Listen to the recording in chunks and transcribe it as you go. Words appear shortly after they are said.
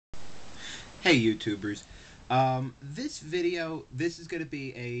Hey YouTubers. This video, this is going to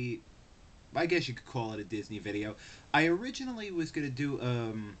be I guess you could call it a Disney video. I originally was going to do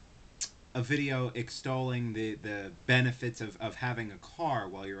a video extolling the benefits of having a car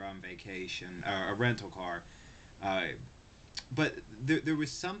while you're on vacation, a rental car. Uh, but there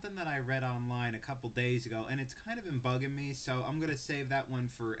was something that I read online a couple days ago, and it's kind of been bugging me, so I'm going to save that one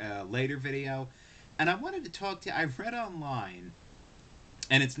for a later video. And I wanted to talk to you. I read online,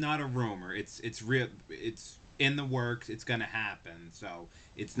 and it's not a rumor. It's real. It's in the works. It's gonna happen. So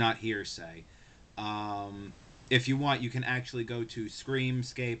it's not hearsay. Um, if you want, you can actually go to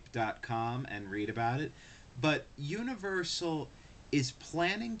Screamscape.com and read about it. But Universal is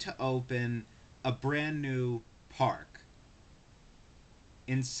planning to open a brand new park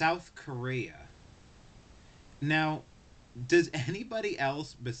in South Korea. Now, does anybody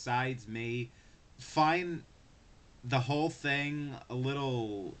else besides me find the whole thing a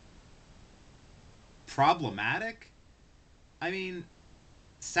little problematic? I mean,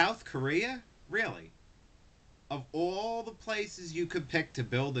 South Korea? Really? Of all the places you could pick to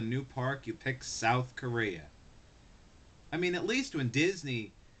build a new park, you pick South Korea. I mean, at least when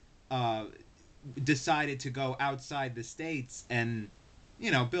Disney uh, decided to go outside the states and,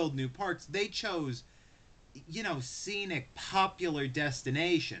 build new parks, they chose, scenic, popular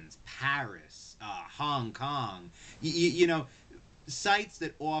destinations. Paris, Hong Kong, sites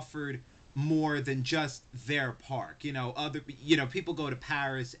that offered more than just their park. People go to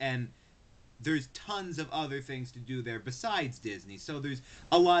Paris and there's tons of other things to do there besides Disney. So there's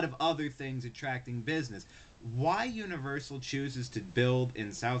a lot of other things attracting business. Why Universal chooses to build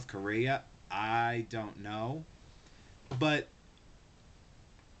in South Korea, I don't know. But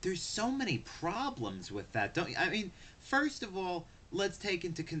there's so many problems with that, don't you? I mean, first of all, let's take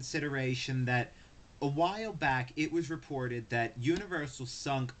into consideration that a while back it was reported that Universal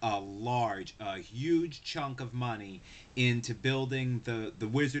sunk a huge chunk of money into building the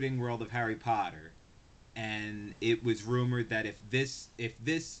Wizarding World of Harry Potter, and it was rumored that if this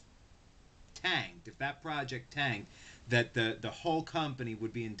tanked, if that project tanked, that the whole company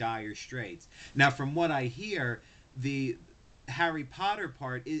would be in dire straits. Now, from what I hear, the Harry Potter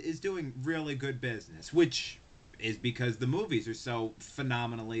part is doing really good business, which is because the movies are so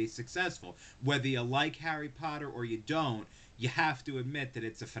phenomenally successful. Whether you like Harry Potter or you don't, you have to admit that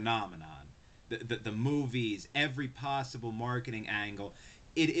it's a phenomenon. The movies, every possible marketing angle,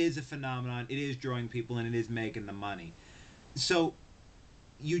 it is a phenomenon. It is drawing people and it is making the money. So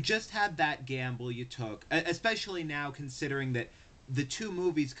you just had that gamble you took, especially now considering that the two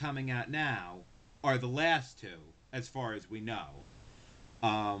movies coming out now are the last two, as far as we know.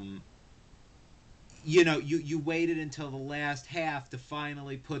 Um, you waited until the last half to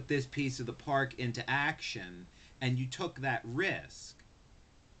finally put this piece of the park into action, and you took that risk.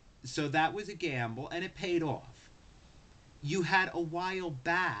 So that was a gamble, and it paid off. You had a while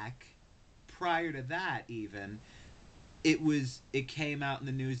back, prior to that, even it came out in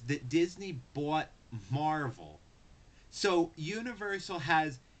the news that Disney bought Marvel. So Universal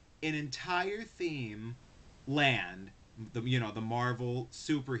has an entire theme land, the Marvel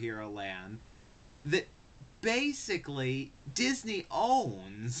superhero land that basically Disney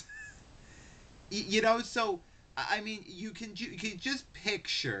owns. So I mean, you can just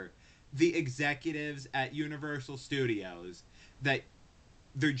picture the executives at Universal Studios that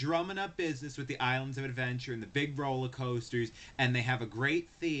they're drumming up business with the Islands of Adventure and the big roller coasters, and they have a great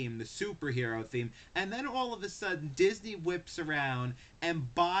theme, the superhero theme, and then all of a sudden Disney whips around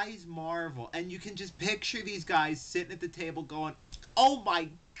and buys Marvel, and you can just picture these guys sitting at the table going, "Oh my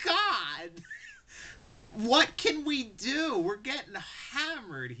God, what can we do? We're getting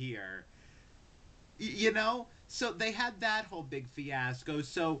hammered here." So they had that whole big fiasco.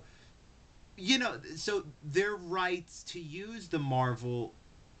 So their rights to use the Marvel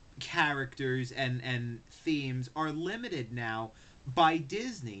characters and themes are limited now by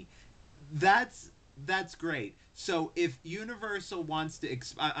Disney. That's great. So if Universal wants to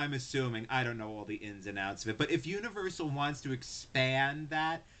I'm assuming, I don't know all the ins and outs of it, but if Universal wants to expand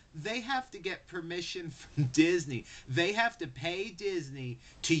that, they have to get permission from Disney. They have to pay Disney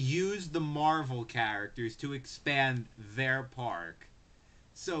to use the Marvel characters to expand their park.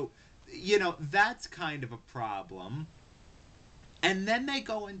 So, that's kind of a problem. And then they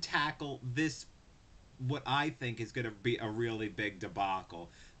go and tackle this, what I think is going to be a really big debacle.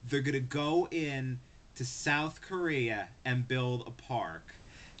 They're going to go in to South Korea and build a park.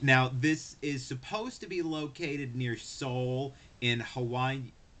 Now, this is supposed to be located near Seoul in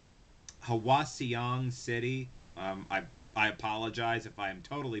Hawaii, Hwaseong City. I apologize if I'm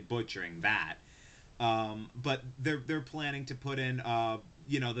totally butchering that. But they're planning to put in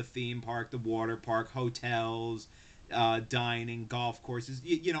the theme park, the water park, hotels, dining, golf courses,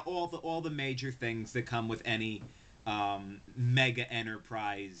 all the major things that come with any mega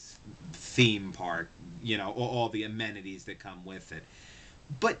enterprise theme park, all the amenities that come with it.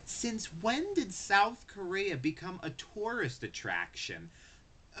 But since when did South Korea become a tourist attraction?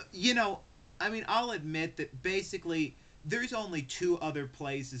 You know, I mean, I'll admit that basically there's only two other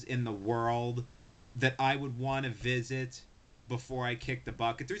places in the world that I would want to visit before I kick the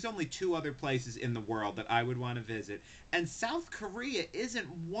bucket. There's only two other places in the world that I would want to visit, and South Korea isn't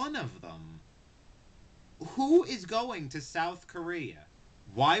one of them. Who is going to South Korea?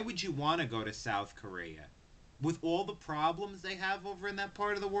 Why would you want to go to South Korea? With all the problems they have over in that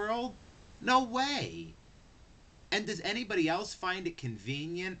part of the world? No way. And does anybody else find it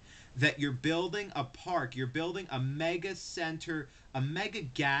convenient that you're building a park, you're building a mega center, a mega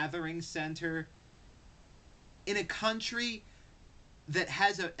gathering center in a country that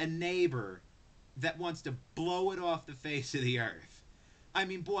has a neighbor that wants to blow it off the face of the earth? I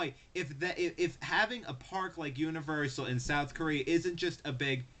mean, boy, if having a park like Universal in South Korea isn't just a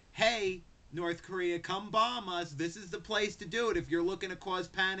big, hey, North Korea, come bomb us. This is the place to do it if you're looking to cause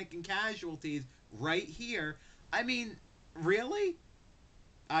panic and casualties right here. I mean, really?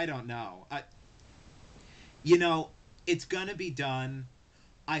 I don't know. You know, it's gonna be done.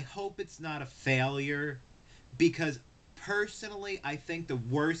 I hope it's not a failure because personally, I think the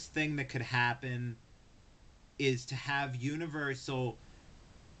worst thing that could happen is to have Universal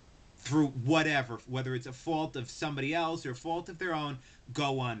through whatever, whether it's a fault of somebody else or a fault of their own,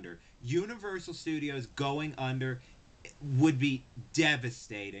 go under. Universal Studios going under would be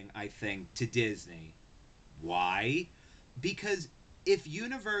devastating, I think, to Disney. Why? Because if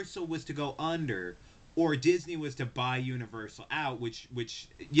Universal was to go under or Disney was to buy Universal out, which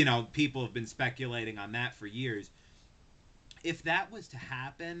people have been speculating on that for years, if that was to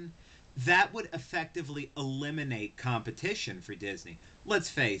happen, that would effectively eliminate competition for Disney. Let's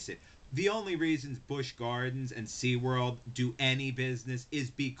face it, the only reasons Busch Gardens and SeaWorld do any business is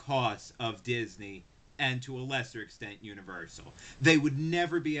because of Disney and to a lesser extent Universal. They would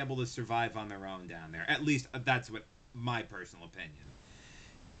never be able to survive on their own down there. At least that's what my personal opinion.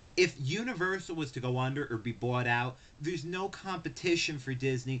 If Universal was to go under or be bought out, there's no competition for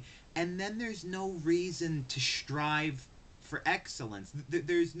Disney, and then there's no reason to strive for excellence.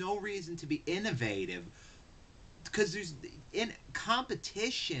 There's no reason to be innovative because there's in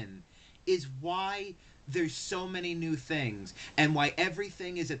competition is why there's so many new things and why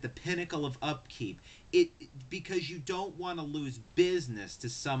everything is at the pinnacle of upkeep. It because you don't want to lose business to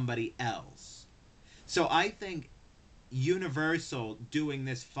somebody else. So I think Universal doing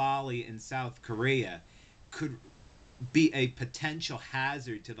this folly in South Korea could be a potential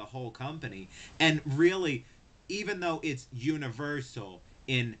hazard to the whole company. And really, even though it's Universal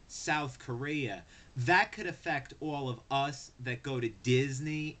in South Korea, that could affect all of us that go to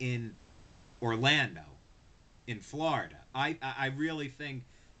Disney in Orlando, in Florida. I really think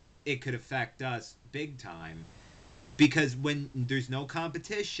it could affect us big time because when there's no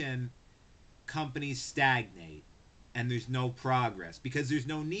competition, companies stagnate and there's no progress because there's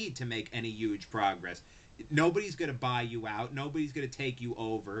no need to make any huge progress. Nobody's going to buy you out. Nobody's going to take you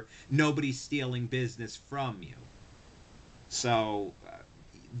over. Nobody's stealing business from you. So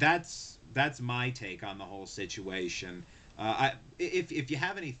that's my take on the whole situation. If you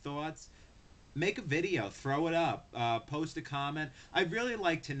have any thoughts, make a video, throw it up, post a comment. I'd really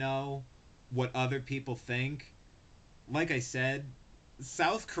like to know what other people think. Like I said,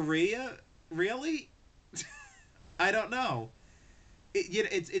 South Korea, really? I don't know.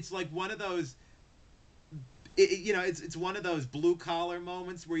 It's like one of those. It's one of those blue collar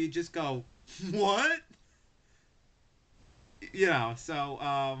moments where you just go, what?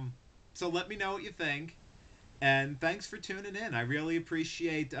 So let me know what you think, and thanks for tuning in. I really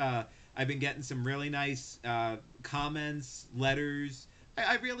appreciate. I've been getting some really nice comments, letters.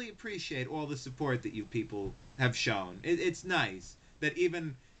 I really appreciate all the support that you people have shown. It's nice that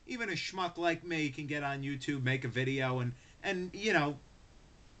even a schmuck like me can get on YouTube, make a video, and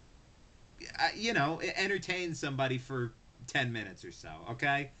entertain somebody for 10 minutes or so.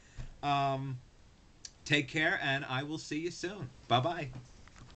 Okay. Um, Take care, and I will see you soon. Bye bye.